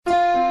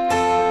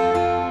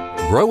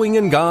growing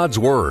in God's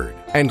Word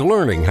and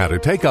learning how to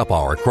take up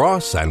our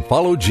cross and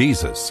follow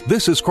Jesus.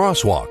 This is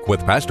Crosswalk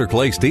with Pastor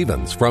Clay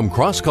Stevens from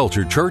Cross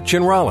Culture Church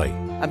in Raleigh.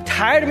 I'm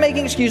tired of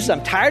making excuses.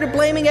 I'm tired of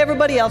blaming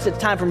everybody else. It's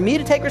time for me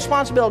to take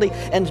responsibility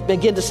and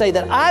begin to say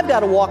that I've got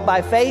to walk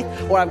by faith,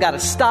 or I've got to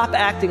stop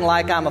acting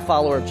like I'm a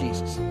follower of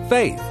Jesus.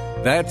 Faith.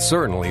 That's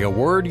certainly a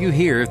word you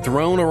hear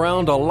thrown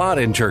around a lot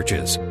in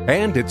churches,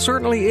 and it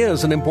certainly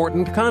is an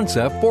important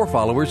concept for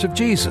followers of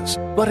Jesus.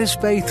 But is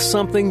faith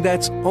something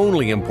that's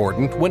only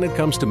important when it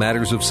comes to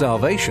matters of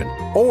salvation?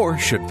 Or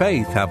should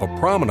faith have a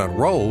prominent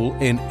role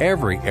in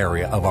every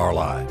area of our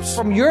lives?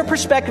 From your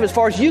perspective, as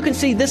far as you can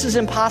see, this is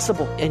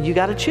impossible, and you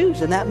got to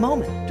choose in that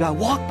moment. Do I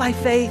walk by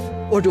faith,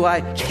 or do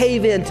I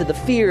cave into the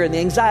fear and the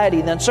anxiety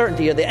and the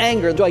uncertainty or the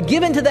anger? Do I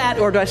give into that,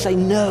 or do I say,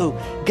 no,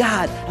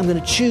 God, I'm going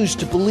to choose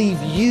to believe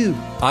you?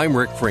 I'm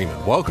Rick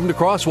Freeman. Welcome to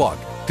Crosswalk.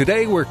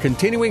 Today we're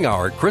continuing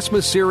our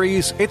Christmas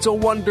series, It's a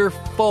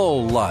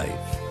Wonderful Life.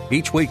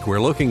 Each week we're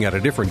looking at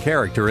a different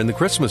character in the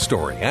Christmas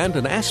story and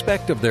an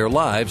aspect of their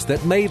lives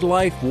that made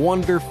life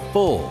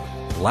wonderful.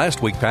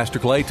 Last week, Pastor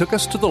Clay took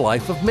us to the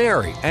life of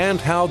Mary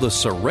and how the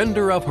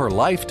surrender of her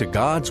life to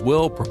God's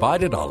will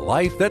provided a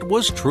life that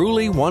was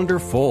truly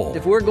wonderful.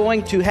 If we're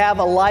going to have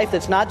a life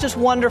that's not just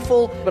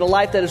wonderful, but a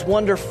life that is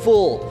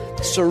wonderful,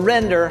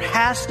 surrender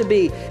has to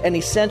be an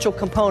essential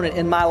component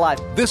in my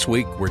life. This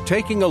week, we're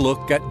taking a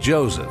look at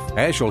Joseph.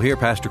 As you'll hear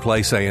Pastor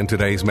Clay say in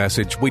today's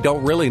message, we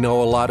don't really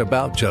know a lot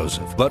about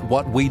Joseph, but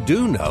what we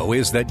do know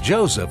is that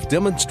Joseph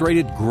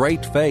demonstrated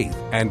great faith,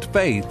 and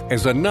faith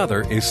is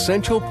another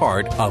essential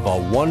part of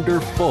a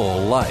wonderful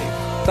life.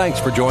 Thanks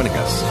for joining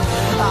us.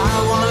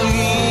 I want to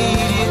lead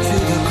you to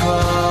the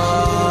cross.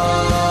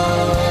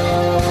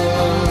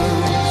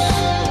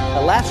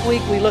 Last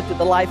week we looked at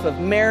the life of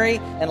Mary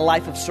and the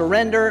life of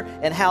surrender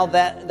and how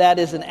that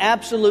is an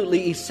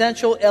absolutely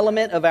essential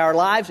element of our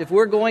lives. If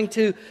we're going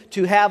to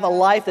have a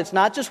life that's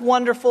not just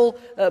wonderful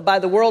by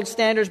the world's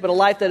standards, but a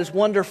life that is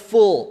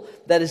wonderful,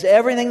 that is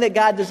everything that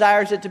God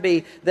desires it to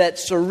be, that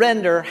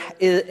surrender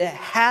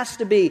has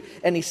to be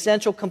an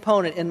essential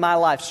component in my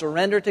life.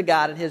 Surrender to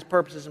God and His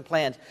purposes and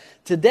plans.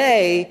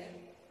 Today,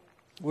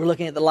 we're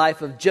looking at the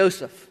life of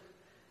Joseph.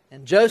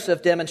 And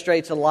Joseph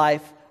demonstrates a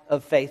life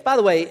of faith. By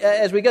the way,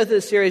 as we go through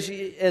this series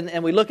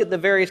and we look at the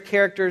various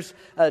characters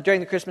during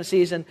the Christmas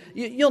season,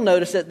 you'll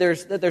notice that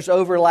there's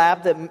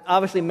overlap. That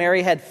obviously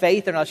Mary had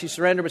faith in her life. She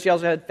surrendered, but she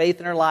also had faith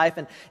in her life.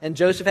 And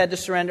Joseph had to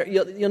surrender.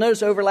 You'll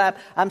notice overlap.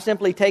 I'm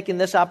simply taking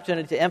this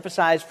opportunity to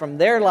emphasize from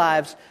their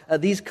lives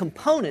these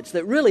components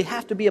that really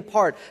have to be a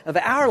part of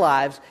our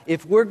lives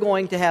if we're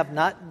going to have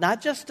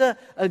not just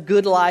a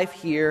good life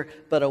here,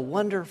 but a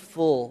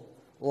wonderful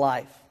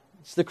life.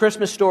 It's the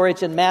Christmas story.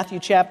 It's in Matthew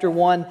chapter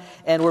 1,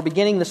 and we're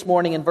beginning this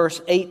morning in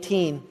verse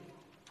 18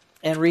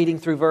 and reading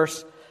through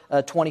verse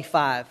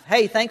 25.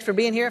 Hey, thanks for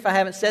being here. If I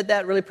haven't said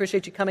that, really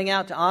appreciate you coming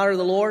out to honor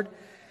the Lord.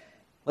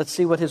 Let's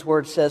see what His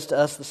Word says to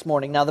us this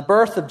morning. Now, the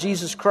birth of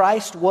Jesus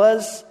Christ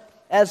was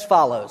as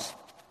follows.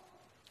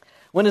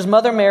 When His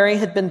mother Mary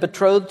had been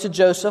betrothed to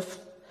Joseph,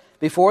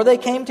 before they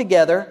came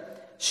together,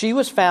 she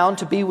was found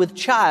to be with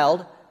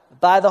child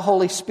by the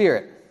Holy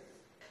Spirit.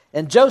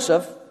 And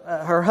Joseph,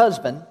 her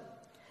husband,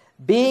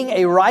 being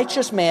a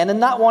righteous man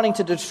and not wanting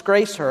to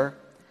disgrace her,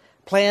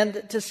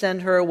 planned to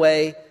send her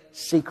away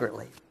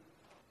secretly.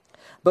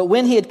 But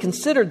when he had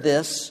considered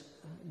this,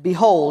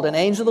 behold, an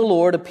angel of the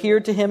Lord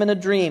appeared to him in a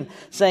dream,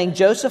 saying,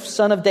 Joseph,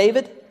 son of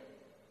David,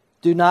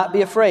 do not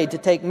be afraid to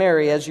take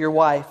Mary as your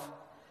wife,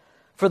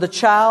 for the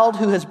child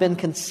who has been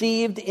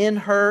conceived in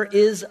her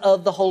is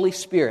of the Holy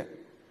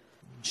Spirit.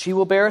 She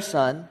will bear a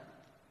son.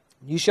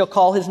 You shall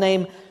call his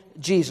name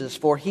Jesus,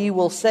 for he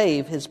will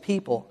save his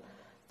people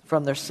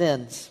from their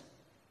sins.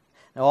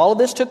 Now all of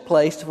this took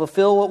place to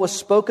fulfill what was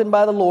spoken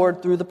by the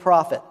Lord through the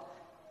prophet.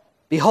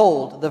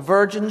 Behold, the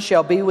virgin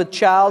shall be with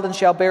child and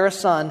shall bear a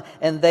son,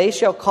 and they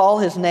shall call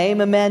his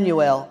name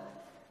Emmanuel,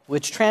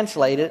 which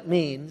translated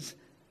means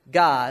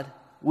God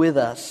with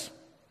us.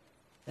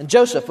 And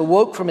Joseph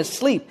awoke from his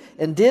sleep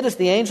and did as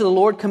the angel of the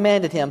Lord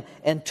commanded him,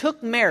 and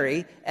took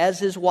Mary as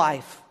his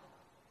wife,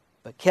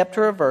 but kept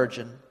her a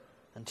virgin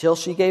until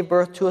she gave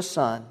birth to a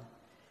son,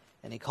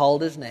 and he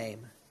called his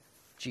name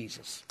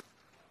Jesus.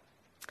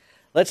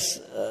 Let's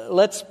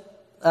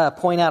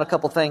point out a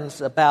couple things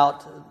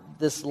about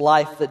this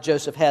life that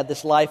Joseph had,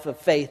 this life of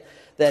faith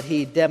that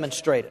he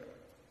demonstrated,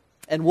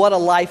 and what a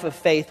life of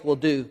faith will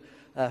do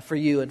for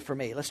you and for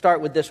me. Let's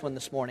start with this one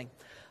this morning.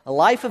 A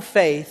life of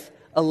faith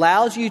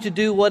allows you to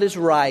do what is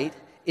right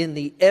in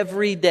the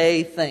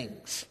everyday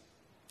things.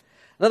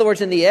 In other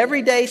words, in the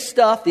everyday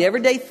stuff, the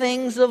everyday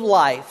things of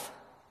life,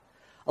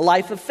 a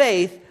life of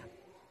faith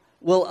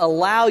will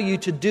allow you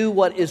to do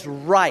what is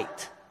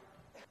right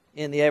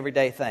in the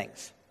everyday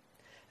things.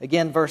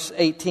 Again, verse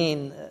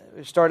 18,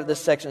 we started this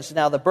section. It says,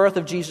 now the birth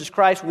of Jesus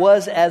Christ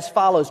was as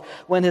follows.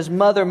 When his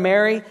mother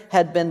Mary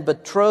had been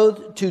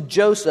betrothed to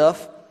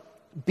Joseph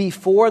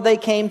before they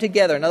came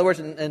together. In other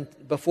words, and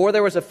before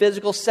there was a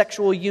physical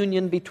sexual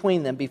union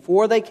between them.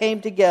 Before they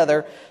came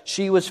together,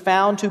 she was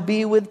found to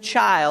be with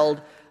child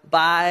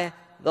by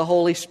the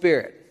Holy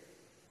Spirit.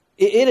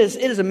 It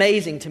is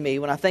amazing to me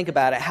when I think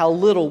about it how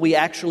little we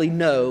actually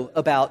know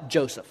about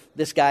Joseph,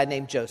 this guy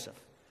named Joseph.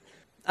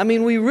 I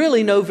mean, we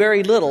really know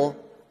very little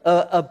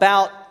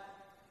about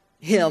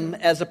him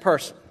as a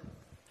person.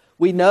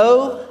 We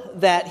know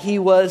that he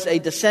was a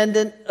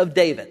descendant of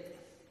David,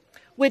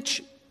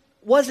 which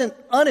wasn't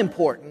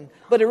unimportant,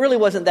 but it really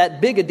wasn't that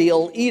big a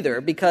deal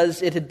either,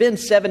 because it had been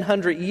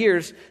 700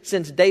 years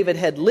since David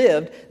had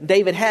lived.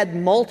 David had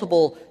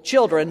multiple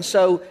children,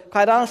 so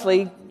quite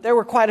honestly, there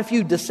were quite a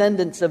few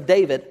descendants of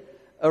David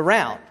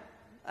around.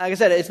 Like I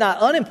said, it's not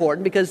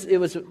unimportant because it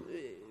was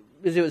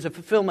a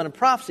fulfillment of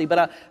prophecy,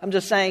 but I'm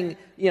just saying,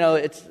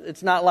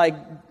 it's not like,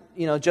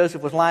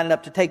 Joseph was lining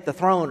up to take the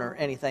throne or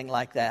anything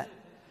like that.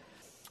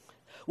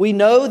 We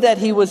know that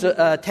he was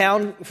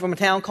from a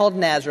town called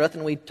Nazareth,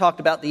 and we talked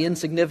about the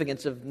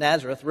insignificance of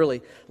Nazareth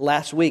really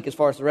last week as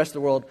far as the rest of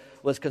the world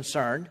was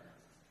concerned.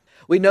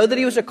 We know that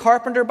he was a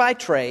carpenter by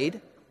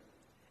trade,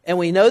 and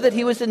we know that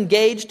he was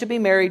engaged to be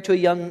married to a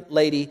young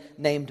lady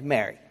named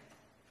Mary.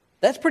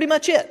 That's pretty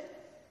much it.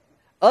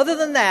 Other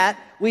than that,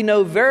 we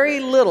know very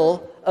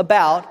little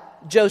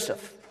about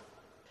Joseph.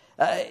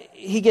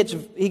 He gets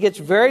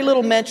very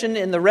little mention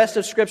in the rest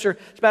of Scripture.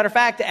 As a matter of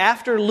fact,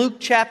 after Luke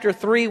chapter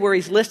 3, where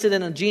he's listed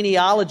in a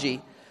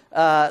genealogy,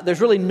 there's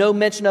really no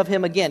mention of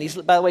him again.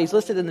 By the way, he's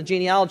listed in the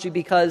genealogy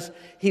because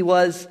he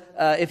was,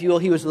 if you will,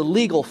 he was the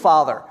legal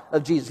father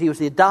of Jesus. He was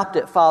the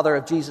adopted father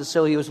of Jesus,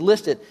 so he was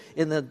listed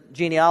in the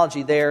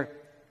genealogy there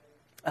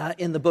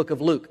in the book of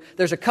Luke.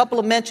 There's a couple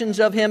of mentions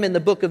of him in the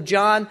book of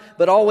John,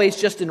 but always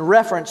just in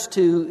reference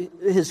to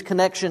his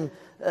connection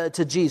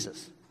to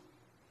Jesus.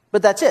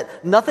 But that's it.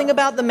 Nothing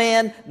about the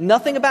man,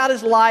 nothing about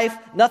his life,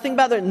 nothing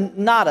about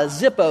nada,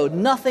 zippo,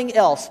 nothing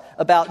else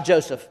about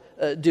Joseph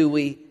do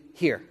we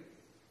hear.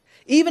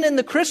 Even in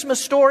the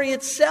Christmas story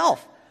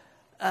itself,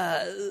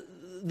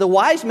 the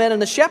wise men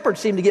and the shepherds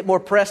seem to get more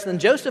press than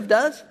Joseph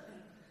does.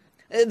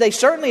 They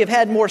certainly have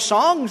had more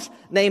songs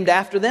named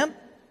after them.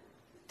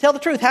 Tell the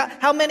truth,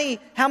 how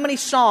many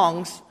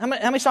songs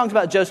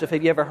about Joseph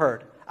have you ever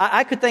heard?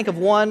 I could think of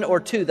one or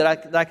two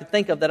that I could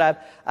think of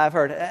that I've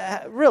heard.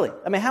 Really,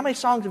 I mean, how many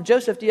songs of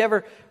Joseph do you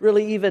ever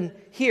really even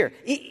hear?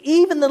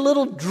 Even the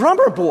little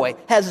drummer boy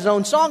has his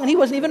own song, and he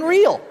wasn't even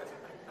real.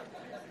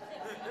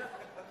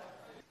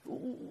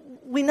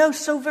 We know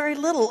so very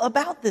little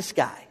about this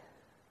guy.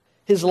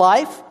 His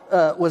life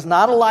was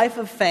not a life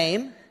of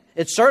fame.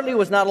 It certainly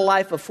was not a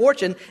life of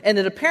fortune, and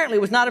it apparently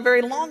was not a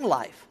very long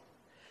life.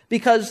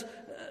 Because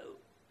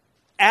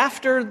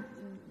after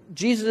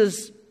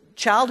Jesus'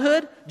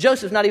 childhood,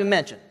 Joseph's not even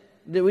mentioned.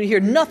 We hear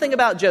nothing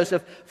about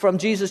Joseph from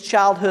Jesus'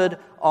 childhood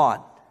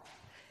on.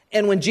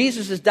 And when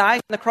Jesus is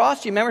dying on the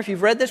cross, do you remember, if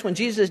you've read this, when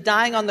Jesus is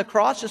dying on the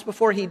cross just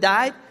before he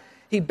died,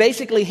 he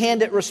basically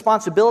handed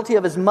responsibility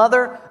of his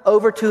mother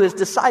over to his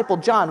disciple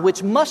John,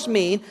 which must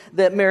mean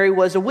that Mary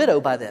was a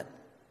widow by then.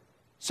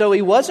 So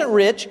he wasn't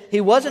rich, he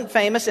wasn't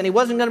famous, and he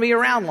wasn't going to be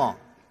around long.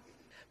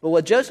 But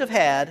what Joseph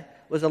had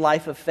was a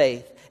life of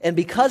faith. And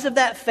because of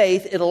that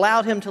faith, it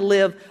allowed him to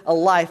live a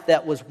life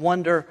that was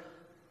wonderful.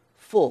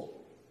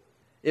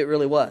 It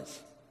really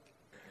was.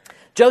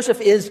 Joseph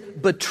is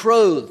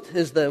betrothed,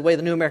 is the way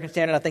the New American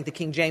Standard, I think the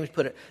King James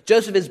put it.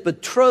 Joseph is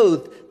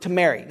betrothed to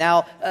Mary.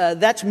 Now,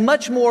 that's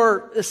much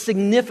more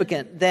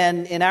significant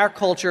than in our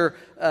culture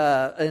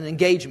an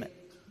engagement.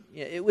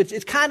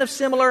 It's kind of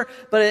similar,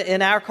 but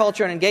in our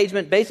culture, an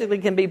engagement basically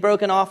can be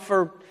broken off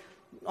for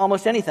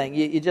almost anything.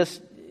 You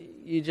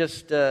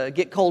just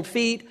get cold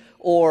feet,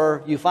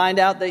 or you find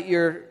out that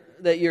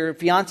your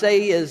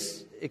fiance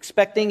is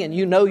expecting and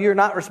you're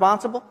not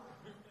responsible.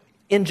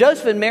 In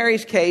Joseph and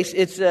Mary's case,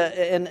 it's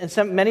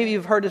many of you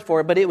have heard this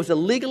before, but it was a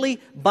legally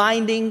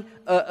binding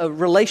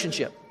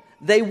relationship.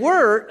 They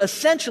were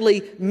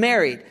essentially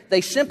married.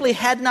 They simply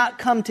had not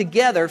come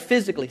together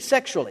physically,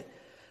 sexually.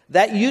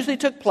 That usually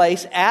took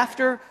place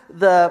after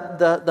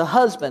the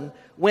husband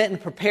went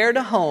and prepared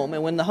a home,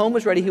 and when the home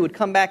was ready, he would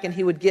come back and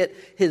he would get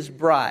his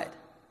bride.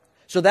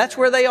 So that's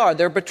where they are.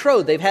 They're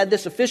betrothed. They've had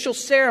this official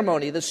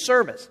ceremony, this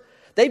service.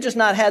 They've just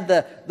not had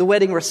the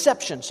wedding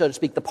reception, so to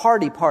speak, the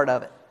party part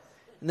of it.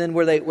 And then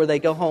where they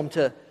go home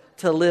to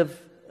live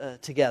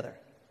together.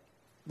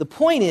 The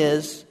point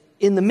is,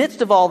 in the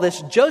midst of all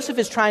this, Joseph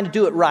is trying to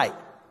do it right.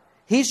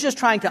 He's just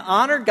trying to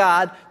honor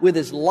God with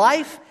his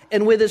life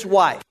and with his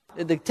wife.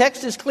 The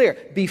text is clear.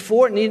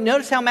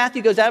 Notice how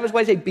Matthew goes out of his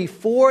way to say,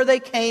 before they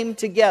came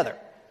together.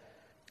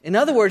 In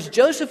other words,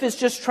 Joseph is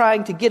just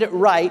trying to get it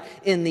right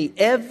in the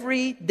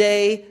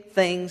everyday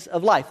things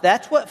of life.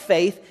 That's what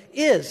faith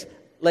is,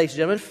 ladies and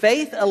gentlemen.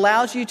 Faith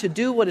allows you to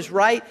do what is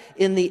right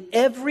in the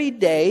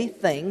everyday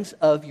things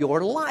of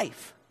your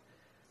life.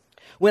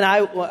 When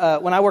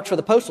I worked for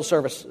the Postal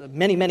Service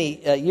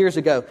many years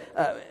ago,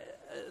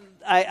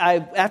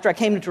 after I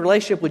came into a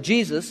relationship with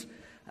Jesus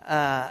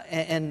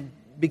and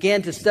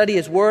began to study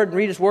His Word and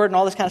read His Word and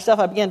all this kind of stuff,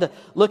 I began to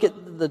look at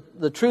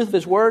the truth of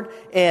His Word,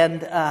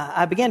 and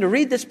I began to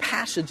read this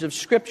passage of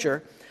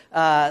Scripture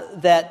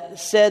that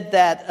said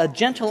that a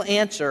gentle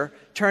answer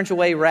turns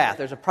away wrath.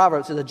 There's a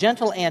proverb that says, a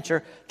gentle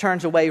answer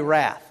turns away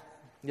wrath.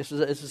 This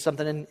is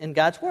something in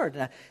God's Word.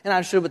 And I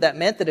understood what that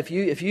meant, that if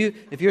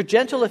you're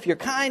gentle, if you're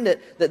kind,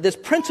 that this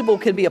principle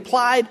can be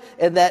applied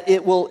and that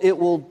it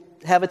will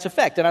have its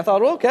effect. And I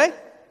thought, well, okay,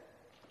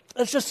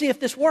 let's just see if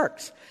this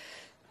works.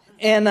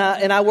 And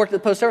I worked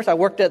at the post office. I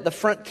worked at the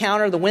front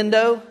counter, the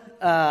window,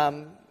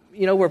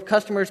 where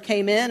customers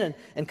came in,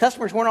 and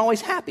customers weren't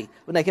always happy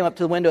when they came up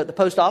to the window at the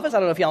post office. I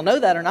don't know if y'all know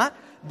that or not,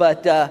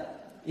 but,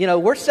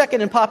 we're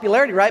second in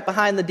popularity right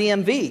behind the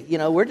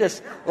DMV. We're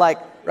just like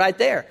right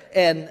there.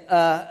 And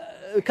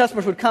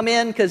customers would come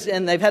in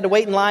and they've had to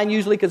wait in line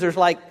usually because there's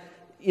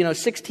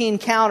 16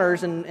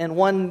 counters and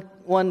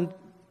one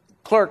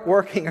clerk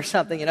working or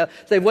something, So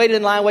they've waited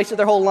in line, wasted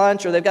their whole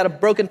lunch, or they've got a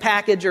broken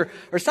package or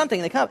something.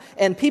 They come,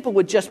 and people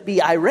would just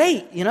be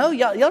irate, Y'all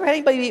ever had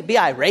anybody be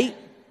irate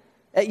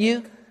at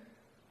you?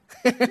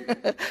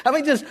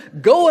 Just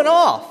going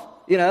off,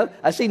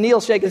 I see Neil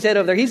shaking his head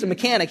over there. He's a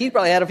mechanic. He's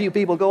probably had a few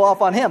people go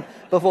off on him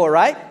before,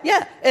 right?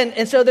 Yeah.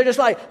 And so they're just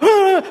like,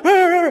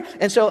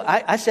 and so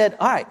I said,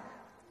 all right,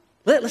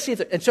 let's see.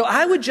 And so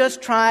I would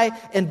just try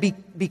and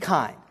be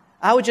kind.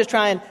 I would just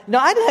try and,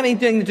 I didn't have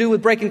anything to do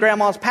with breaking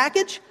Grandma's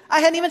package. I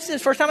hadn't even seen,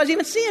 it's the first time I was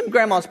even seeing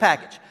Grandma's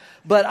package.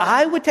 But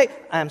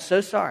I'm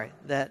so sorry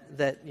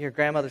that your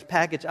grandmother's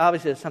package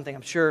obviously is something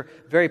I'm sure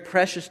very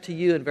precious to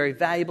you and very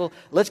valuable.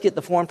 Let's get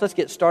the forms. Let's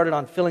get started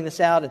on filling this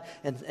out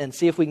and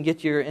see if we can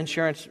get your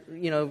insurance,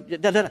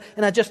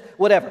 and I just,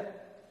 whatever.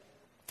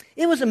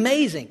 It was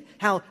amazing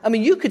how,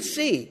 you could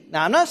see.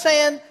 Now, I'm not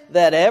saying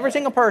that every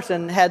single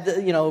person had,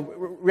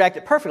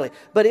 reacted perfectly,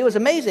 but it was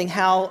amazing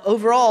how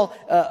overall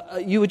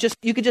you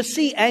could just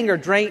see anger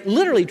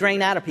literally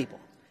drain out of people.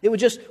 It would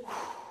just,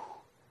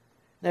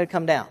 they would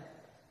come down.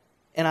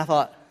 And I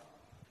thought,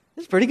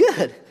 this is pretty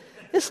good.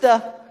 This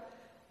stuff,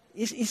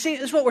 you see,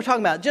 this is what we're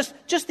talking about.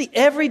 Just the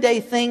everyday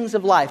things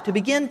of life, to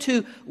begin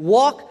to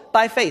walk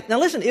by faith. Now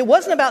listen, it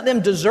wasn't about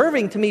them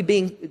deserving for me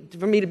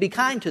to be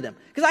kind to them.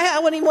 Because I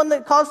wasn't even one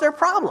that caused their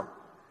problem.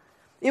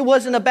 It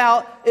wasn't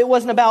about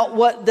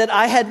what that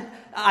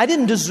I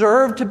didn't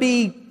deserve to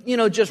be,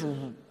 just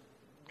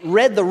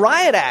read the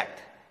riot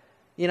act.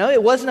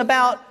 It wasn't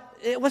about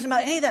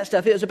any of that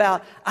stuff. It was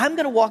about, I'm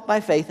going to walk by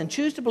faith and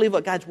choose to believe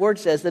what God's Word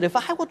says, that if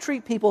I will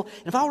treat people,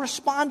 if I'll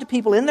respond to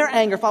people in their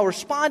anger, if I'll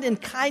respond in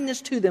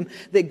kindness to them,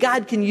 that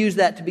God can use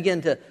that to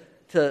begin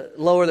to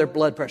lower their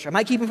blood pressure. I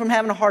might keep them from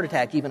having a heart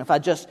attack even if I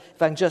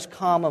can just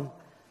calm them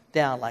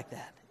down like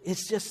that.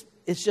 It's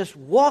just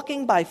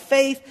walking by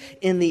faith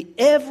in the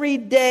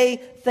everyday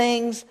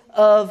things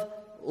of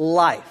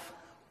life.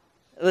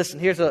 Listen,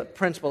 here's a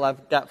principle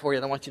I've got for you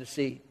that I want you to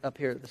see up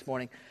here this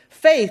morning.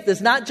 Faith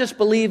does not just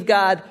believe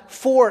God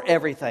for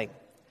everything.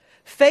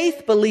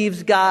 Faith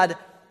believes God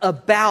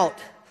about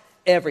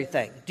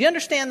everything. Do you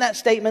understand that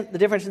statement, the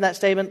difference in that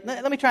statement?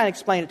 Let me try and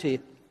explain it to you,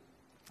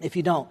 if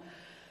you don't.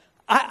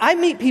 I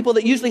meet people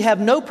that usually have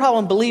no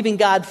problem believing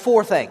God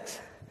for things.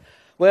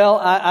 Well,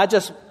 I'm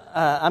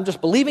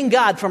just believing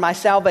God for my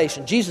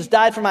salvation. Jesus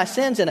died for my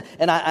sins,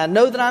 and I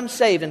know that I'm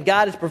saved, and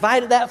God has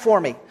provided that for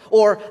me.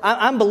 Or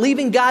I'm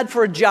believing God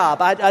for a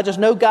job. I just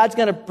know God's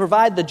going to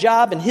provide the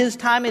job, and His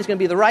timing is going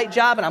to be the right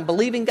job, and I'm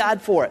believing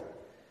God for it.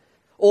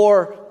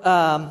 Or,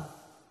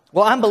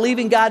 I'm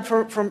believing God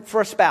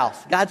for a spouse.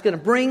 God's going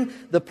to bring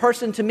the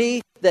person to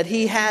me that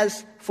He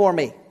has for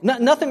me.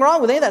 Nothing wrong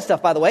with any of that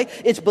stuff, by the way.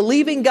 It's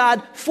believing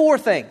God for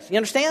things. You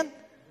understand?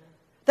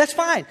 That's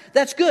fine.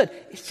 That's good.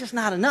 It's just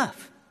not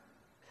enough.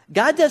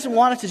 God doesn't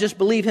want us to just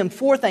believe Him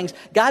for things.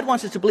 God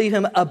wants us to believe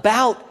Him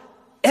about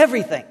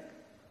everything.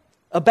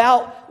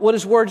 About what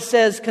His Word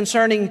says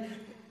concerning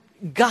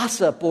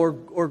gossip or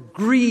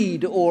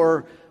greed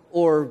or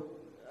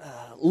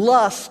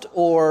lust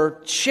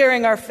or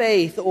sharing our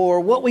faith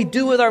or what we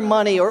do with our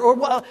money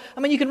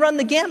you can run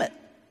the gamut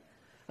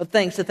of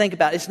things to think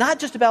about. It's not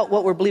just about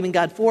what we're believing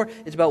God for,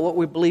 it's about what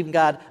we're believing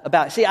God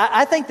about. See,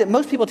 I think that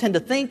most people tend to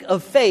think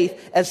of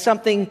faith as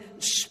something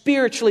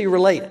spiritually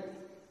related.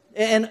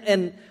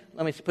 And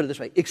let me put it this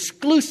way,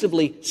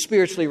 exclusively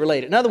spiritually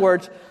related. In other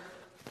words,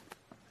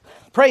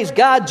 praise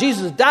God,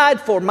 Jesus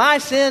died for my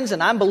sins,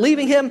 and I'm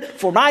believing Him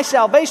for my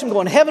salvation. I'm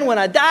going to heaven when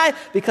I die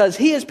because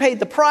He has paid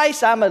the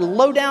price. I'm a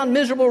low-down,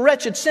 miserable,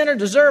 wretched sinner,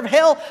 deserve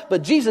hell,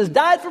 but Jesus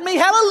died for me.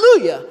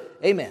 Hallelujah.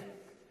 Amen.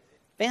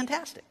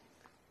 Fantastic.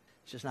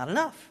 It's just not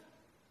enough.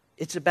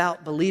 It's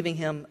about believing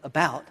Him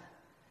about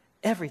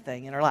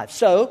everything in our life.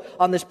 So,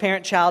 on this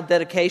parent-child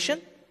dedication,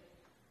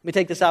 let me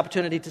take this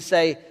opportunity to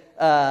say,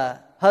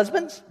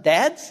 husbands,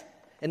 dads,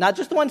 and not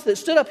just the ones that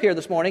stood up here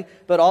this morning,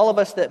 but all of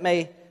us that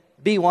may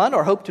be one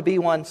or hope to be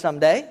one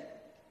someday.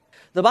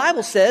 The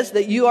Bible says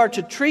that you are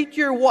to treat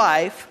your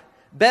wife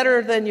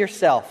better than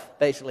yourself,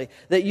 basically.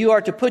 That you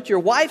are to put your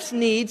wife's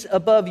needs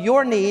above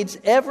your needs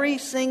every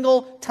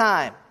single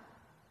time.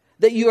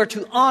 That you are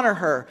to honor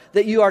her,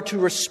 that you are to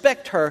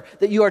respect her,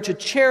 that you are to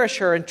cherish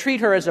her and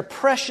treat her as a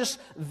precious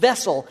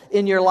vessel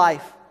in your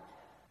life.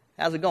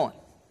 How's it going?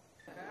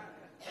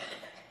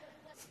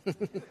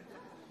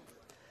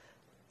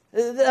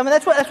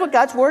 That's what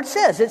God's Word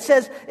says. It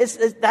says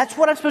that's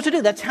what I'm supposed to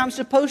do. That's how I'm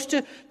supposed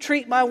to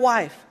treat my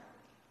wife.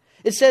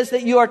 It says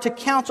that you are to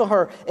counsel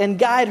her and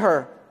guide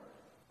her.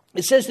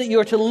 It says that you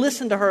are to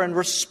listen to her and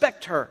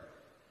respect her.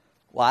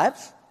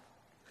 Wives,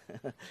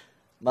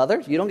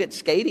 mothers, you don't get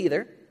skate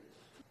either.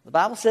 The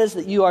Bible says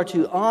that you are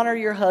to honor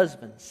your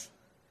husbands,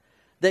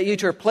 that you are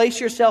to place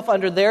yourself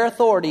under their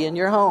authority in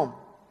your home.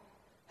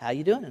 How are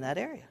you doing in that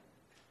area?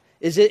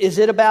 Is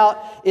it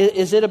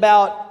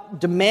about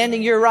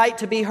demanding your right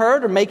to be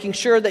heard, or making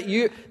sure that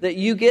you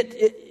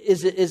get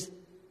you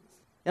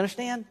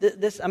understand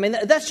this? I mean,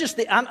 that's just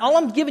all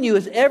I'm giving you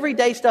is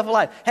everyday stuff of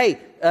life. Hey,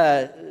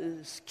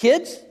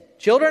 kids,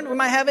 children, we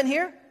might have in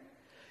here.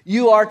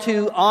 You are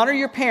to honor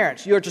your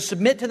parents. You are to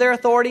submit to their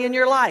authority in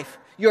your life.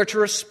 You are to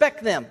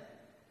respect them.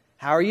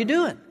 How are you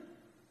doing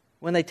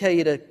when they tell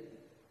you to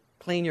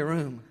clean your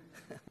room,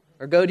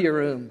 or go to your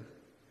room,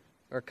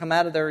 or come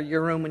out of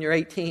your room when you're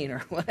 18, or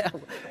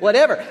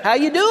whatever? How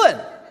you doing?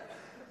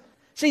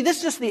 See, this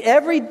is just the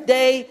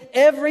everyday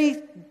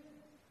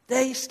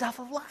stuff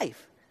of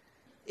life.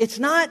 It's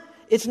just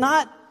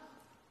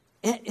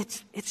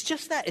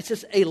that. It's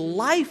just a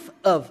life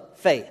of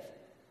faith.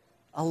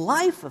 A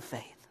life of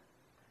faith.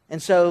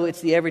 And so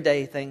it's the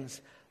everyday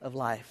things of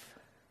life.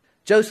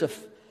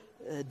 Joseph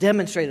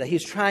demonstrated that.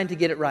 He's trying to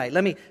get it right.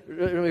 Let me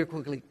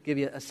quickly give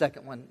you a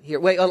second one here.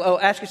 Wait,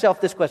 ask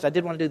yourself this question. I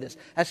did want to do this.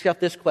 Ask yourself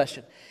this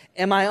question.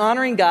 Am I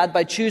honoring God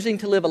by choosing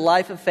to live a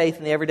life of faith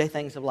in the everyday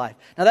things of life?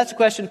 Now that's a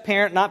question,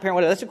 parent, not parent,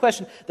 whatever. That's a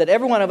question that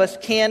every one of us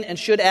can and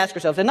should ask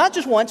ourselves. And not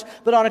just once,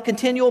 but on a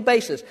continual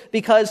basis.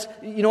 Because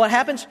you know what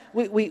happens?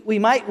 We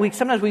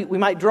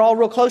might draw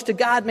real close to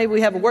God. Maybe we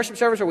have a worship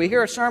service, or we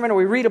hear a sermon, or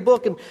we read a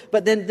book,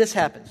 but then this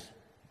happens.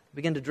 We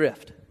begin to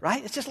drift,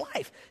 right? It's just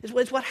life. It's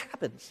what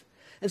happens.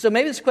 And so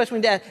maybe this question we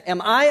need to ask,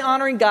 am I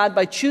honoring God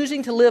by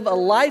choosing to live a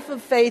life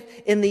of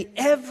faith in the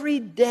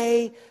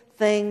everyday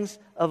things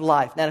of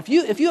life? Now, if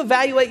you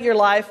evaluate your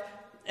life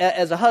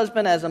as a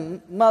husband, as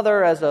a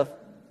mother, as a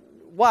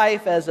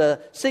wife, as a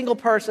single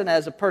person,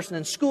 as a person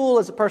in school,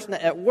 as a person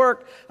at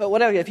work,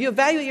 whatever, if you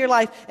evaluate your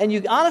life and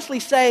you honestly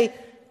say,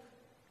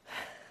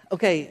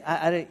 okay,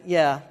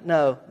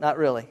 no, not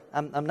really.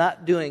 I'm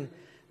not doing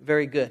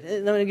very good.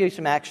 Let me give you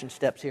some action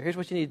steps here. Here's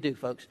what you need to do,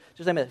 folks.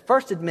 Just admit it.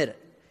 First, admit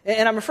it.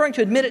 And I'm referring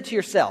to admit it to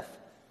yourself.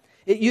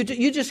 You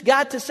just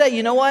got to say,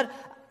 you know what?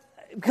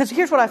 Because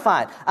here's what I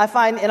find.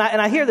 And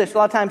I hear this a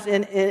lot of times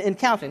in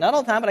counseling. Not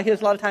all the time, but I hear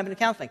this a lot of times in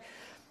counseling.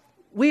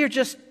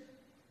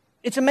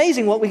 It's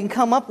amazing what we can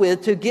come up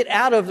with to get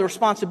out of the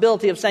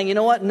responsibility of saying, you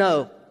know what?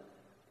 No,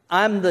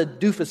 I'm the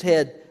doofus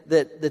head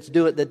that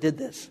did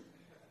this.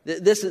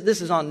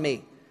 This is on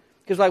me.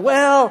 Because like,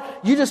 well,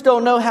 you just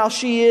don't know how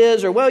she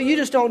is, or well, you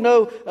just don't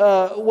know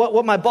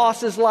what my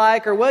boss is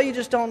like, or well, you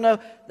just don't know.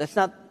 That's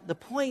not. The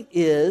point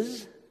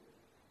is,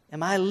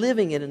 am I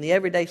living it in the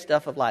everyday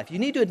stuff of life? You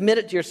need to admit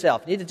it to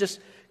yourself. You need to just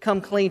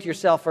come clean to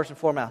yourself first and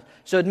foremost.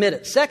 So admit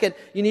it. Second,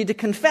 you need to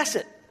confess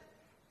it.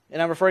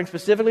 And I'm referring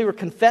specifically,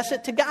 confess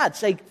it to God.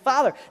 Say,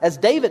 Father, as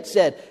David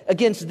said,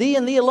 against thee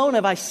and thee alone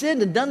have I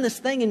sinned and done this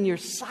thing in your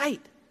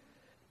sight.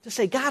 To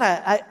say, God,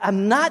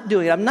 I'm not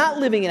doing it. I'm not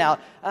living it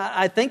out.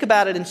 I think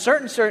about it in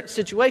certain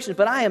situations,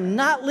 but I am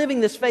not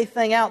living this faith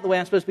thing out the way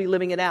I'm supposed to be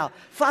living it out.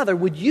 Father,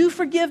 would you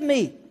forgive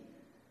me?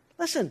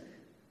 Listen,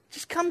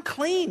 just come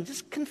clean.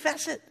 Just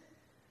confess it.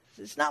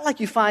 It's not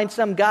like you find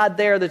some God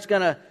there that's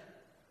going to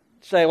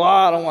say, well,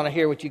 I don't want to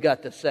hear what you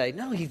got to say.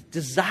 No, He's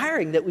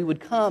desiring that we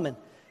would come and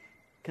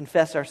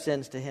confess our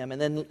sins to Him.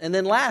 And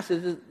then last,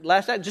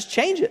 just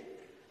change it.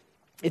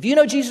 If you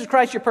know Jesus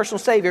Christ, your personal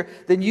Savior,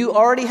 then you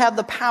already have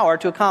the power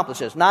to accomplish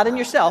this. Not in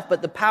yourself,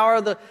 but the power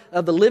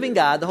of the living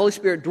God, the Holy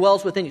Spirit,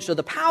 dwells within you. So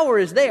the power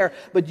is there,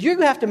 but you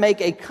have to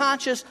make a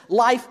conscious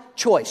life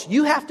choice.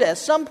 You have to at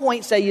some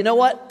point say, you know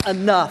what?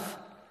 Enough.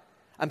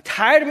 I'm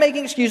tired of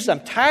making excuses. I'm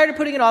tired of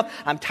putting it off.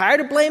 I'm tired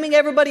of blaming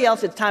everybody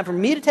else. It's time for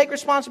me to take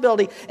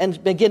responsibility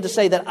and begin to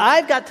say that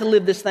I've got to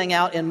live this thing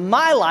out in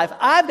my life.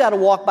 I've got to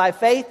walk by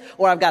faith,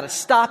 or I've got to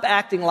stop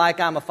acting like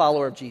I'm a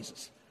follower of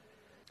Jesus.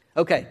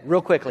 Okay,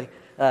 real quickly,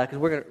 because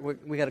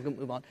we got to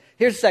move on.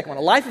 Here's the second one.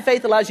 A life of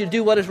faith allows you to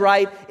do what is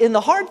right in the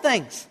hard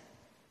things,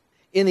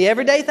 in the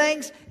everyday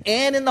things,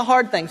 and in the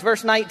hard things.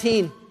 Verse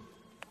 19.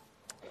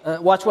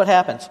 Watch what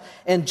happens.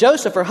 And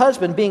Joseph, her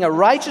husband, being a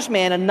righteous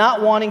man and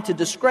not wanting to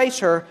disgrace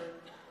her,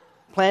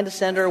 planned to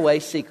send her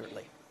away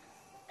secretly.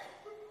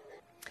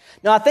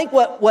 Now, I think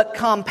what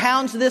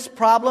compounds this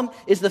problem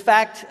is the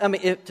fact,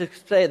 to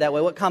say it that way,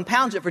 what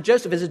compounds it for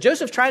Joseph is that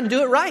Joseph's trying to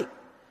do it right.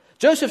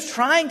 Joseph's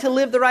trying to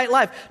live the right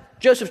life.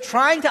 Joseph's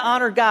trying to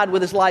honor God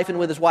with his life and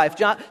with his wife.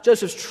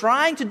 Joseph's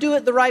trying to do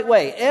it the right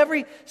way,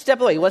 every step of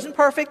the way. He wasn't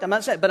perfect, I'm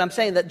not saying, but I'm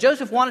saying that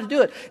Joseph wanted to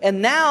do it.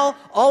 And now,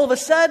 all of a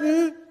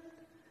sudden,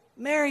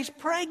 Mary's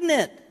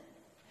pregnant,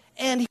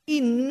 and he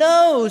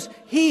knows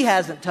he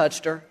hasn't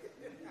touched her.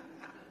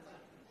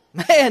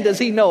 Man, does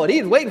he know it.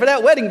 He's waiting for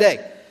that wedding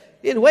day.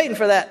 He's waiting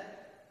for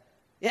that.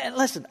 Yeah,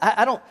 listen,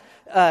 I don't...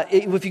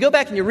 if you go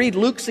back and you read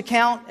Luke's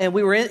account, and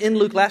we were in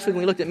Luke last week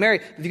when we looked at Mary,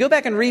 if you go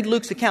back and read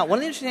Luke's account, one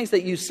of the interesting things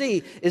that you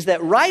see is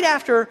that right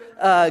after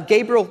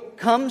Gabriel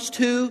comes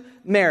to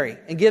Mary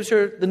and gives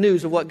her the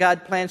news of what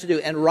God plans to do,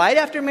 and right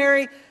after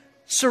Mary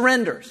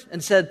surrenders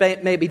and said,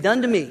 may it be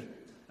done to me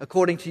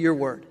according to your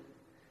word.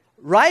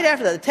 Right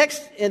after that, the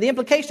text, the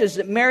implication is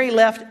that Mary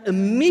left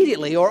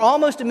immediately or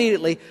almost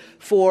immediately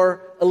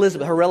for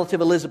Elizabeth, her relative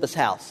Elizabeth's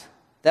house.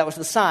 That was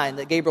the sign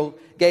that Gabriel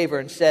gave her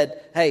and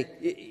said, hey,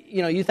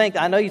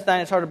 I know you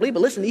think it's hard to believe,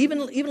 but listen, even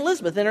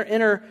Elizabeth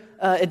in her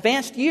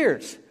advanced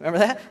years, remember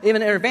that?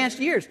 Even in her advanced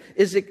years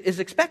is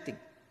expecting.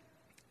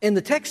 And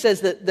the text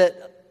says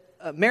that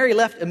Mary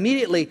left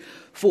immediately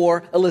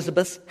for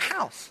Elizabeth's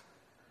house.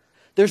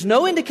 There's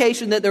no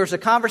indication that there was a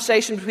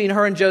conversation between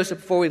her and Joseph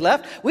before we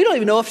left. We don't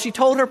even know if she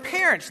told her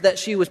parents that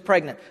she was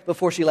pregnant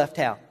before she left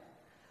town.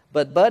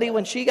 But buddy,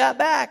 when she got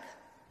back,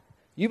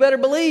 you better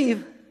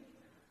believe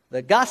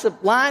the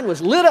gossip line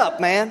was lit up,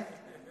 man.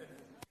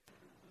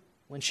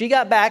 When she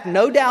got back,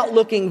 no doubt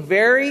looking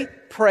very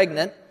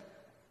pregnant,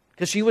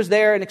 because she was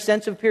there an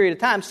extensive period of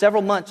time,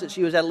 several months that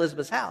she was at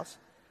Elizabeth's house.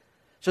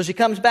 So she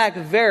comes back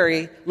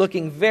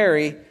looking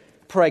very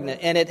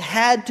pregnant. And it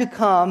had to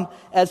come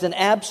as an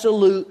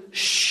absolute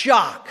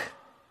shock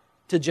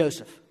to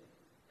Joseph.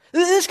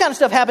 This kind of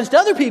stuff happens to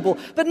other people,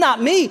 but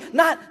not me,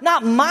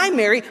 not my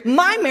Mary.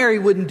 My Mary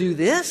wouldn't do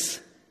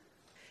this.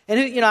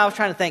 And I was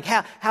trying to think,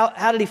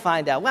 how did he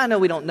find out? Well, I know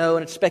we don't know,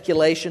 and it's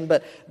speculation,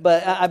 but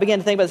I began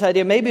to think about this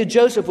idea. Maybe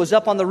Joseph was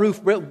up on the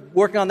roof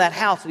working on that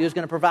house that he was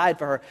going to provide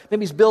for her.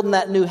 Maybe he's building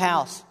that new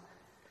house.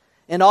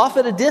 And off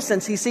at a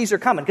distance, he sees her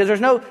coming. Because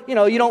there's no,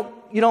 you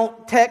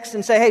don't text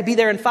and say, hey, be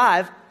there in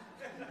 5.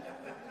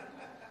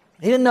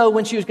 He didn't know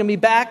when she was going to be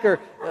back or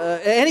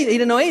anything. He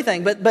didn't know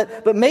anything.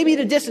 But maybe at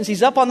a distance,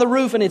 he's up on the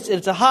roof and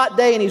it's a hot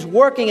day and he's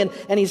working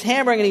and he's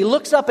hammering and he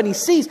looks up and he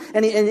sees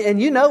and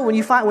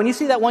when you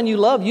see that one you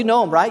love, you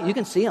know him, right? You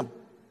can see him.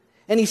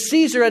 And he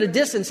sees her at a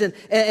distance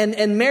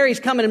and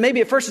Mary's coming and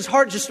maybe at first his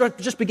heart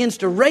just begins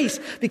to race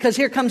because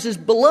here comes his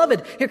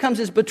beloved, here comes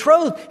his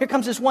betrothed, here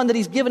comes this one that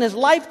he's given his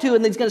life to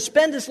and that he's going to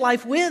spend his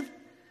life with.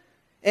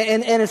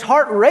 And his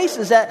heart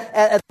races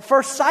at the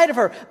first sight of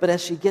her. But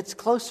as she gets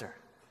closer,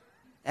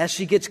 as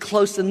she gets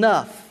close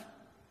enough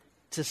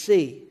to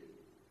see,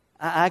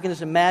 I can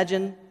just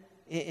imagine,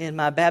 in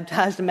my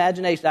baptized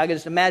imagination, I can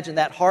just imagine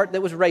that heart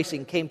that was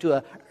racing came to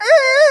a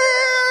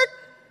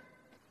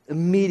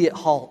immediate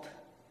halt.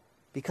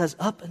 Because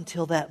up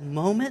until that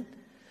moment,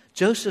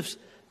 Joseph's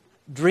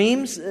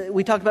dreams,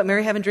 we talked about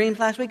Mary having dreams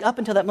last week. Up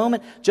until that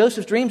moment,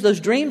 Joseph's dreams, those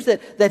dreams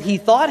that he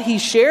thought he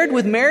shared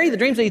with Mary, the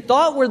dreams that he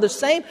thought were the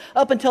same,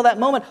 up until that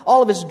moment,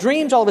 all of his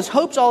dreams, all of his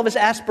hopes, all of his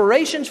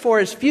aspirations for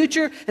his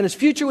future and his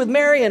future with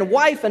Mary and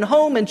wife and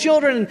home and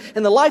children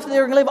and the life that they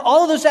were going to live,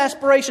 all of those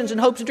aspirations and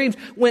hopes and dreams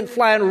went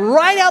flying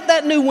right out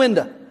that new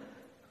window.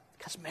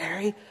 Because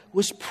Mary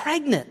was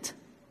pregnant.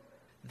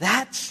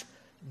 That's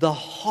the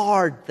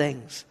hard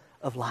things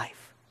of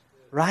life,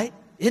 right?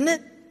 Isn't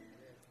it?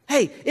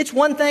 Hey, it's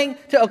one thing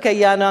to,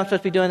 I know I'm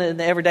supposed to be doing it in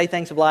the everyday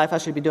things of life. I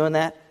should be doing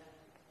that.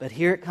 But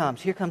here it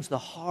comes. Here comes the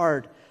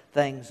hard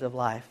things of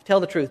life. Tell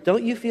the truth.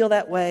 Don't you feel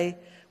that way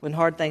when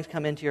hard things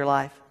come into your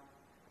life?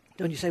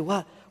 Don't you say,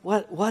 what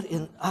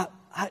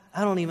I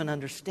don't even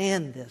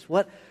understand this.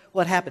 What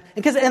happened?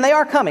 And they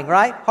are coming,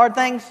 right? Hard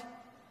things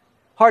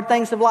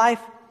of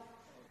life.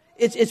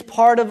 It's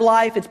part of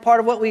life. It's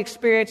part of what we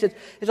experience.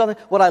 It's all.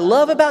 What I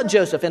love about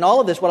Joseph in all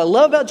of this, what I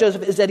love about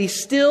Joseph is that he's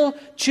still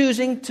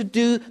choosing to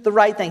do the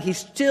right thing. He's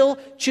still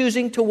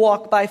choosing to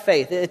walk by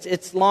faith.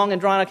 It's long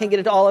and drawn. I can't get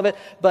into all of it,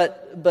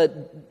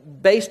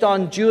 but based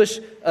on Jewish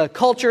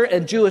culture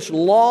and Jewish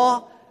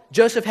law,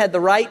 Joseph had the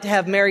right to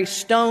have Mary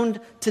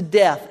stoned to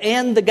death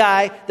and the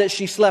guy that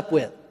she slept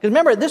with. Because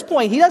remember, at this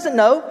point, he doesn't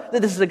know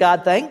that this is a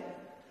God thing.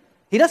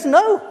 He doesn't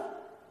know.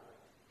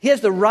 He has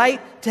the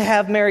right to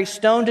have Mary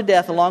stoned to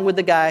death along with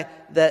the guy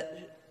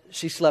that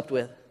she slept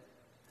with.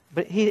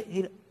 But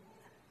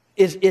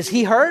is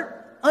he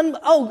hurt?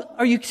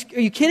 Are you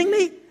kidding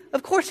me?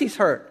 Of course he's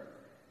hurt.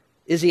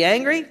 Is he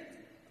angry?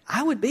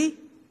 I would be.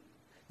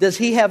 Does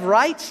he have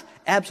rights?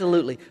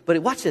 Absolutely.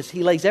 But watch this.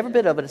 He lays every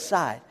bit of it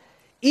aside.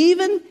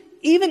 Even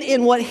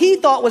in what he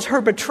thought was her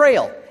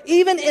betrayal,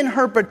 even in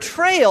her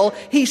betrayal,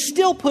 he's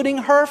still putting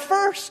her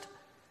first.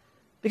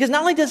 Because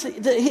not only does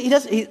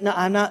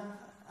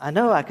I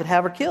know I could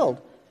have her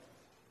killed.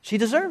 She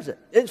deserves it,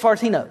 as far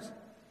as he knows.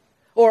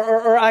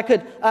 Or I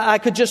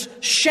could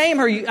just shame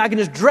her. I can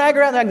just drag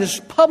her out and I can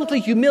just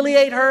publicly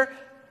humiliate her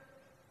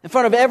in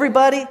front of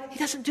everybody. He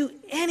doesn't do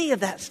any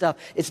of that stuff.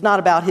 It's not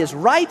about his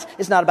rights.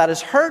 It's not about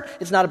his hurt.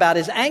 It's not about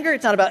his anger.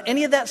 It's not about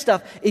any of that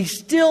stuff. He's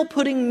still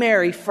putting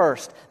Mary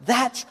first.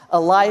 That's a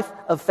life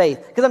of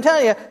faith. Because I'm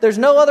telling you, there's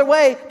no other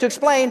way to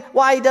explain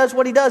why he does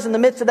what he does in the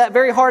midst of that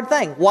very hard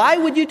thing. Why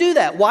would you do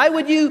that? Why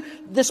would you,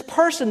 this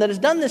person that has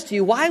done this to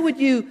you, why would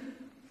you?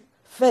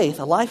 Faith,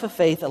 a life of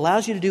faith,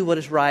 allows you to do what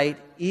is right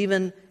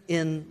even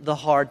in the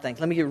hard things.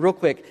 Let me give you real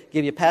quick,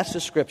 give you a passage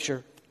of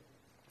Scripture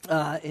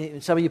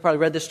Some of you probably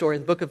read this story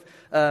in the book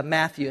of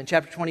Matthew in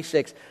chapter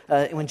 26,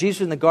 when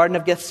Jesus was in the Garden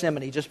of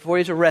Gethsemane, just before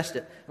he's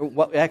arrested.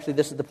 Actually,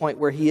 this is the point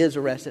where he is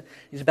arrested.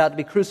 He's about to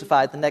be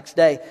crucified the next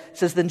day. It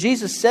says, then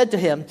Jesus said to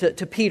him,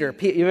 to Peter,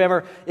 you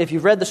remember, if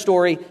you've read the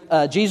story,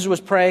 Jesus was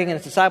praying and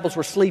his disciples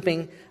were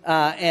sleeping,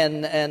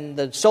 and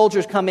the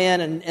soldiers come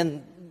in,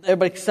 and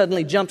everybody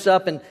suddenly jumps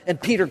up,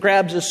 and Peter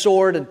grabs his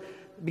sword and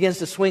begins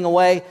to swing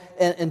away.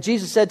 And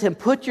Jesus said to him,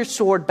 put your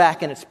sword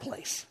back in its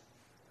place.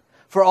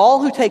 For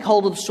all who take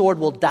hold of the sword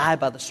will die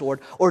by the sword.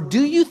 Or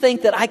do you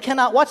think that I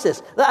cannot, watch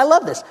this, I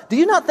love this. Do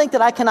you not think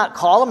that I cannot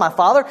call on my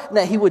Father and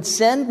that he would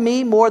send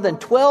me more than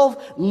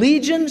 12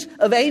 legions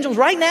of angels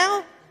right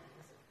now?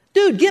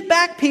 Dude, get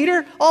back,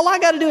 Peter. All I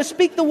got to do is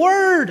speak the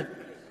word.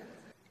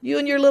 You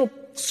and your little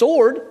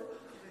sword.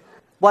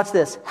 Watch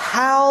this.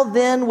 How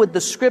then would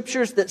the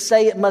scriptures that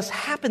say it must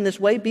happen this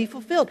way be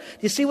fulfilled? Do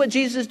you see what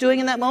Jesus is doing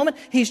in that moment?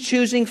 He's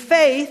choosing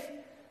faith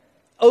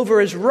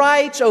over his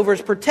rights, over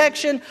his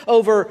protection,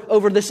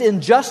 over this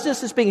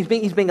injustice. He's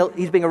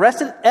being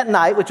arrested at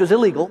night, which was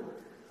illegal.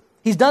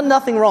 He's done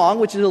nothing wrong,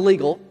 which is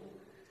illegal.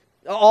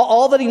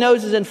 All that he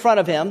knows is in front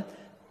of him.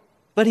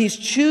 But he's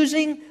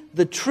choosing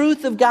the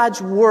truth of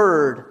God's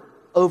word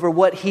over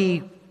what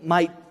he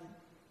might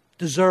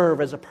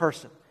deserve as a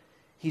person.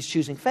 He's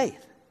choosing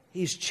faith.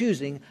 He's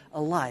choosing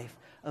a life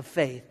of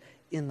faith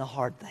in the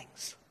hard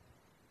things.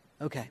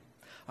 Okay.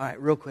 All right,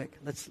 real quick,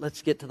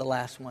 let's get to the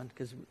last one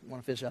because we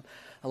want to finish up.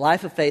 A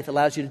life of faith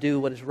allows you to do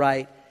what is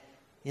right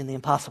in the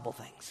impossible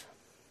things.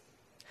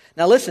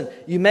 Now listen,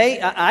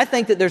 I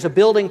think that there's a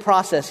building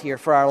process here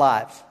for our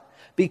lives.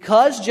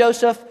 Because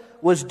Joseph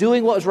was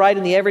doing what was right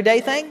in the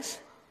everyday things,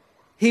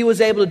 he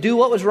was able to do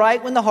what was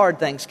right when the hard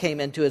things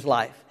came into his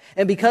life.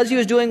 And because he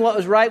was doing what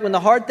was right when the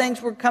hard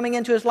things were coming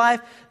into his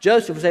life,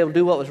 Joseph was able to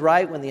do what was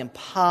right when the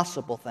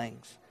impossible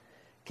things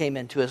came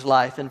into his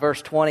life. In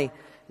verse 20,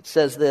 it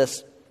says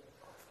this.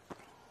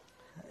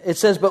 It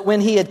says, but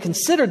when he had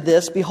considered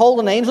this, behold,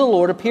 an angel of the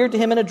Lord appeared to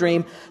him in a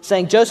dream,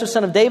 saying, Joseph,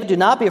 son of David, do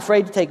not be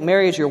afraid to take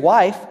Mary as your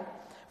wife,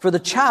 for the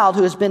child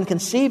who has been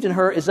conceived in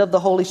her is of the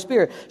Holy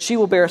Spirit. She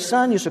will bear a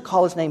son, you shall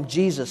call his name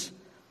Jesus,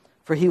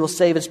 for he will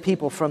save his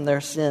people from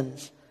their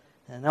sins.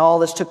 And all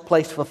this took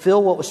place to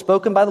fulfill what was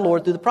spoken by the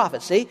Lord through the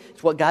prophet. See,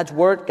 it's what God's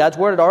word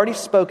had already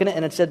spoken it,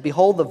 and it said,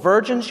 behold, the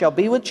virgin shall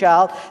be with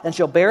child and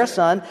shall bear a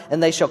son,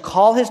 and they shall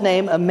call his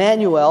name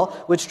Emmanuel,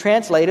 which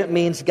translated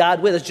means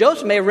God with us.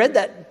 Joseph may have read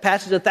that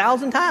passage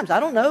 1,000 times. I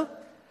don't know.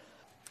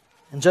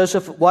 And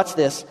Joseph, watch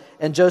this,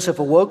 and Joseph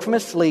awoke from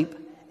his sleep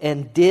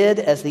and did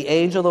as the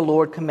angel of the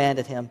Lord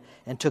commanded him,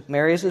 and took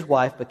Mary as his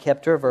wife, but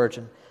kept her a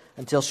virgin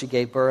until she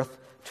gave birth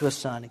to a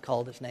son. He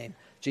called his name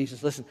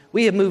Jesus. Listen,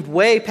 we have moved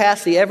way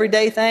past the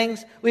everyday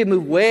things. We have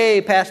moved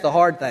way past the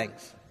hard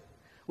things.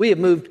 We have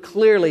moved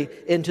clearly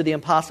into the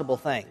impossible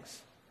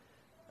things.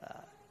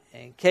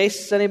 In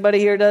case anybody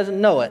here doesn't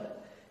know it,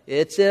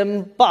 it's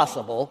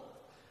impossible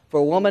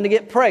for a woman to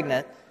get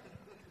pregnant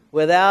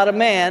without a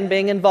man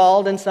being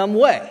involved in some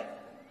way.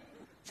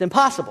 It's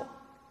impossible.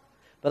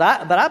 But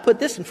I put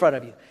this in front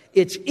of you.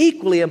 It's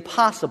equally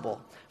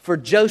impossible for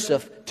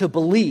Joseph to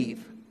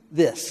believe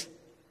this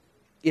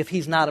if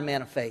he's not a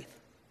man of faith.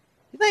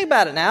 You think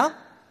about it now.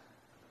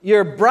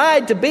 Your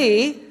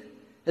bride-to-be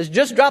has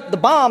just dropped the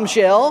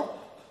bombshell,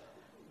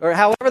 or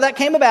however that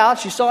came about.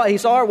 He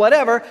saw her,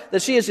 whatever,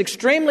 that she is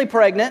extremely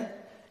pregnant.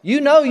 You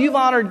know you've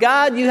honored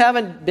God. You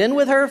haven't been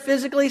with her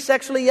physically,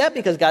 sexually yet,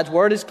 because God's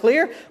word is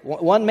clear.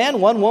 One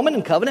man, one woman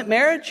in covenant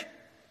marriage.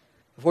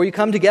 Before you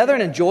come together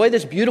and enjoy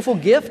this beautiful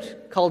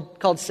gift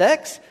called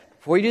sex,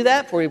 before you do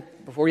that,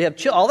 before you have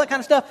children, all that kind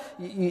of stuff,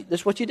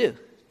 this is what you do.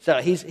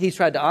 So he's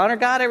tried to honor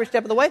God every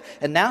step of the way,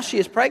 and now she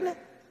is pregnant.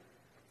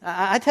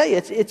 I tell you,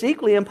 it's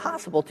equally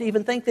impossible to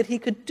even think that he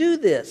could do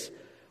this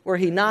were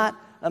he not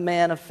a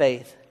man of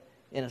faith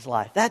in his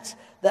life. That's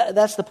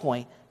the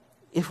point.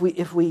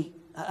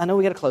 I know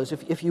we got to close.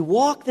 If you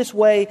walk this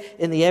way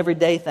in the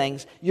everyday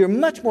things, you're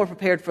much more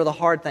prepared for the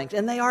hard things,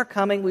 and they are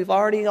coming. We've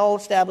already all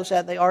established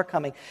that they are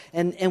coming.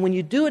 And when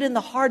you do it in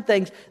the hard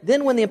things,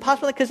 then when the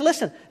impossible, because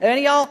listen,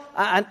 any of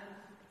y'all,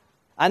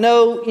 I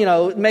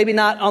know, maybe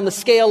not on the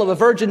scale of a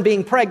virgin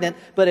being pregnant,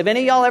 but have any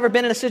of y'all ever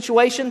been in a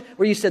situation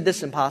where you said, this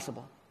is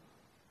impossible?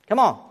 Come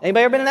on.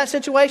 Anybody ever been in that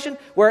situation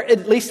where,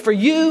 at least for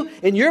you,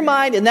 in your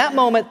mind, in that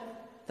moment,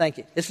 thank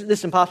you, this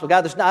is impossible.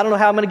 God, I don't know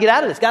how I'm going to get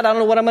out of this. God, I don't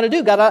know what I'm going to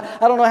do. God,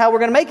 I don't know how we're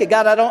going to make it.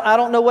 God, I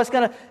don't know what's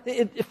going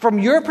to... From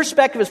your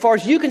perspective, as far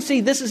as you can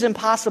see, this is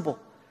impossible.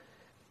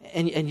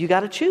 And you got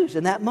to choose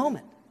in that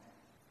moment.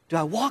 Do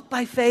I walk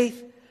by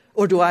faith?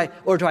 Or do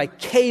I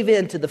cave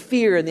into the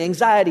fear and the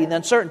anxiety and the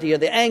uncertainty or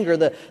the anger,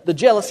 the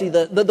jealousy,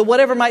 the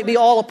whatever might be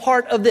all a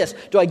part of this?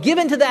 Do I give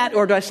into that,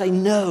 or do I say,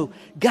 no,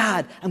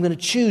 God, I'm going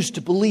to choose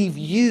to believe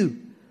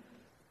you?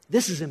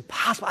 This is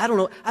impossible. I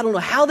don't know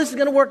how this is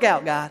going to work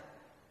out, God,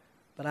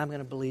 but I'm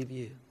going to believe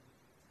you.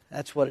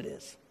 That's what it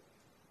is.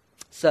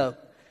 So,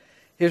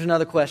 here's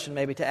another question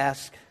maybe to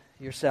ask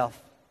yourself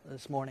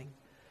this morning.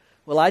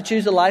 Will I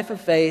choose a life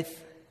of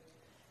faith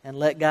and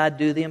let God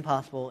do the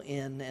impossible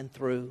in and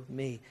through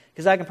me?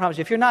 Because I can promise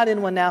you, if you're not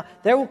in one now,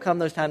 there will come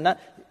those times.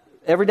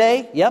 Every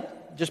day?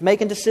 Yep. Just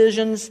making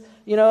decisions,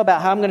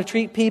 about how I'm going to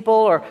treat people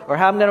or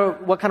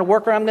what kind of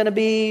worker I'm going to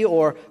be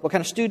or what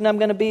kind of student I'm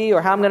going to be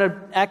or how I'm going to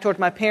act towards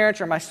my parents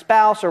or my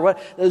spouse or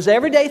what. Those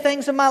everyday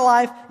things in my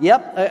life,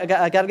 yep,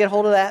 I got to get a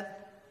hold of that.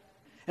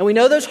 And we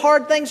know those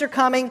hard things are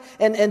coming,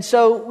 and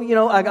so,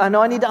 I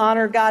know I need to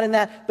honor God in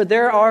that, but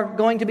there are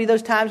going to be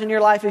those times in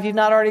your life, if you've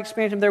not already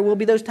experienced them, there will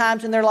be those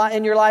times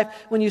in your life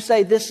when you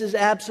say, this is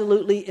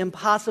absolutely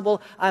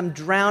impossible, I'm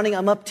drowning,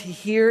 I'm up to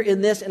here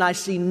in this, and I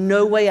see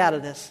no way out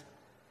of this.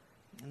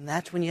 And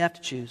that's when you have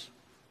to choose.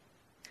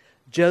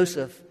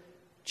 Joseph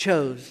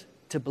chose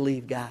to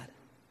believe God.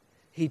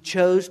 He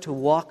chose to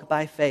walk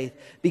by faith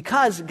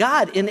because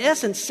God, in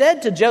essence,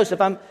 said to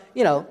Joseph,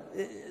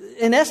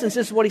 in essence,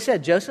 this is what he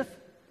said, Joseph,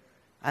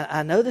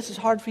 I know this is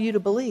hard for you to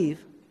believe,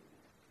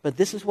 but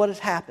this is what has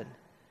happened.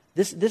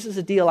 This is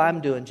a deal I'm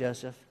doing,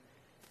 Joseph.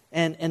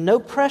 And no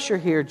pressure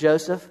here,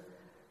 Joseph,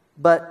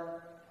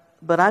 but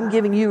I'm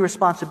giving you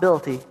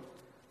responsibility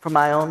for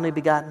my only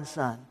begotten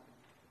son.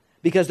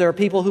 Because there are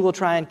people who will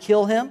try and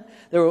kill him.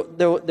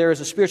 There is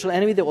a spiritual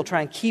enemy that will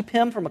try and keep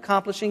him from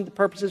accomplishing the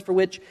purposes for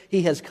which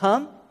he has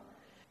come.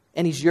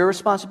 And he's your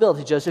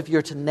responsibility, Joseph.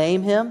 You're to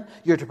name him,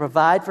 you're to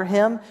provide for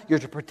him, you're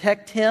to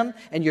protect him,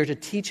 and you're to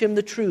teach him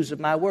the truths of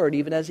my word,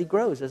 even as he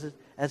grows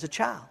as a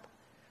child.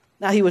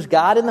 Now, he was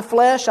God in the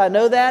flesh, I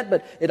know that,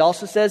 but it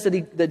also says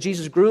that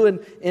Jesus grew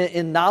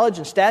in knowledge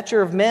and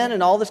stature of men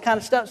and all this kind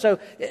of stuff. So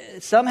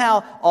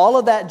somehow, all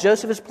of that,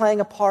 Joseph is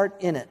playing a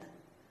part in it.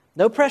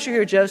 No pressure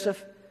here,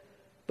 Joseph,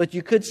 but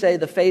you could say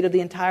the fate of the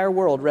entire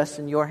world rests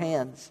in your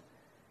hands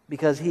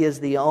because he is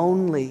the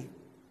only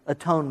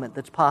atonement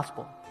that's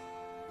possible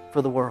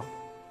for the world.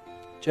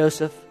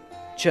 Joseph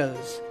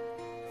chose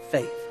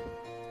faith.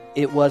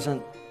 It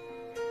wasn't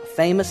a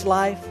famous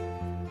life,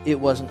 it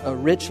wasn't a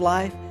rich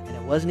life, and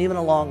it wasn't even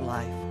a long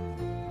life.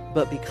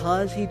 But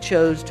because he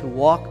chose to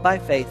walk by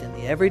faith in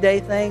the everyday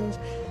things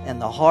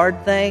and the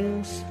hard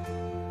things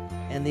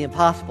and the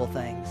impossible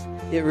things,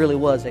 it really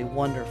was a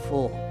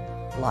wonderful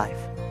life.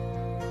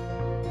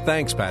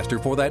 Thanks, Pastor,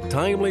 for that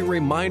timely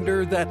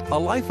reminder that a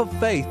life of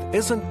faith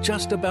isn't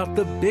just about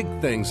the big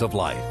things of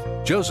life.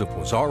 Joseph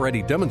was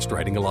already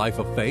demonstrating a life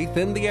of faith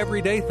in the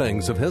everyday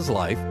things of his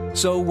life.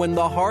 So when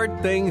the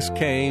hard things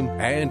came,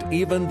 and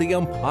even the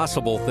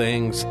impossible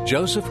things,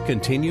 Joseph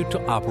continued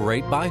to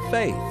operate by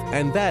faith,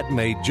 and that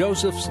made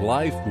Joseph's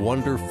life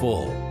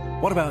wonderful.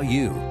 What about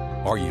you?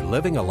 Are you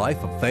living a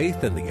life of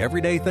faith in the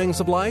everyday things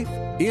of life?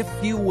 If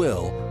you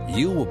will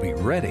be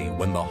ready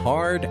when the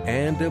hard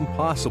and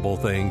impossible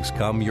things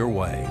come your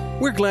way.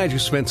 We're glad you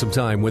spent some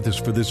time with us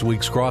for this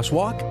week's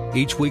Crosswalk.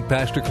 Each week,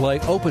 Pastor Clay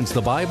opens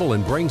the Bible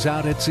and brings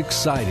out its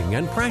exciting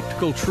and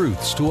practical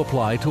truths to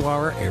apply to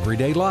our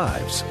everyday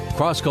lives.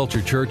 Cross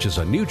Culture Church is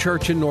a new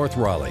church in North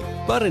Raleigh.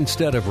 But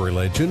instead of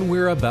religion,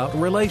 we're about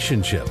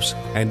relationships.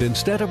 And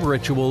instead of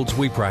rituals,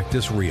 we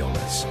practice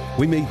realness.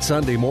 We meet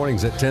Sunday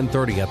mornings at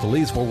 10:30 at the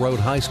Leesville Road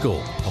High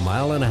School, a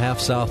mile and a half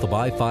south of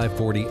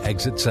I-540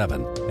 Exit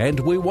 7. And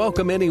we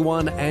welcome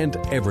anyone and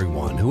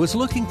everyone who is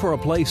looking for a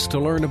place to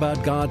learn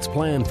about God's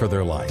plan for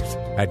their life.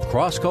 At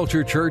Cross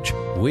Culture Church,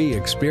 we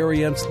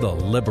experience the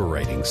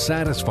liberating,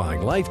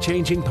 satisfying,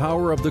 life-changing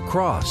power of the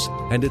cross.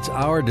 And it's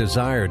our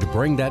desire to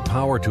bring that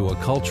power to a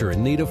culture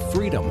in need of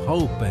freedom,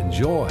 hope, and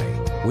joy.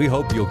 We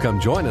hope you'll come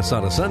join us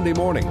on a Sunday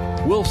morning.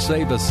 We'll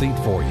save a seat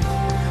for you.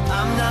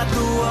 I'm not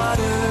the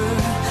water,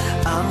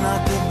 I'm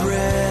not the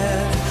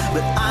bread,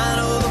 but I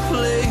know the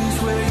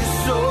place where your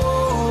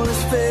soul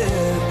is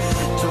fed.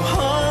 So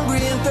hungry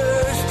and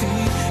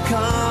thirsty,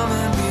 come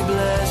and be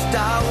blessed.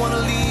 I want to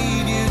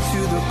lead you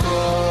to the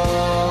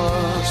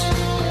cross.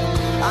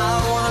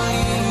 I want to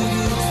lead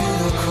you to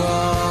the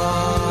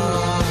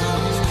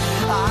cross.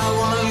 I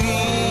want to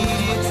lead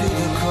you to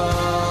the cross.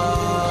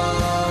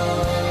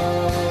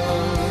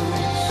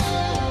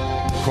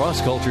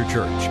 Cross Culture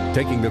Church,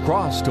 taking the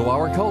cross to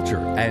our culture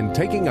and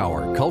taking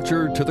our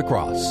culture to the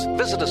cross.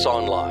 Visit us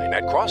online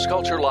at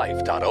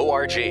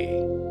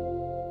crossculturelife.org.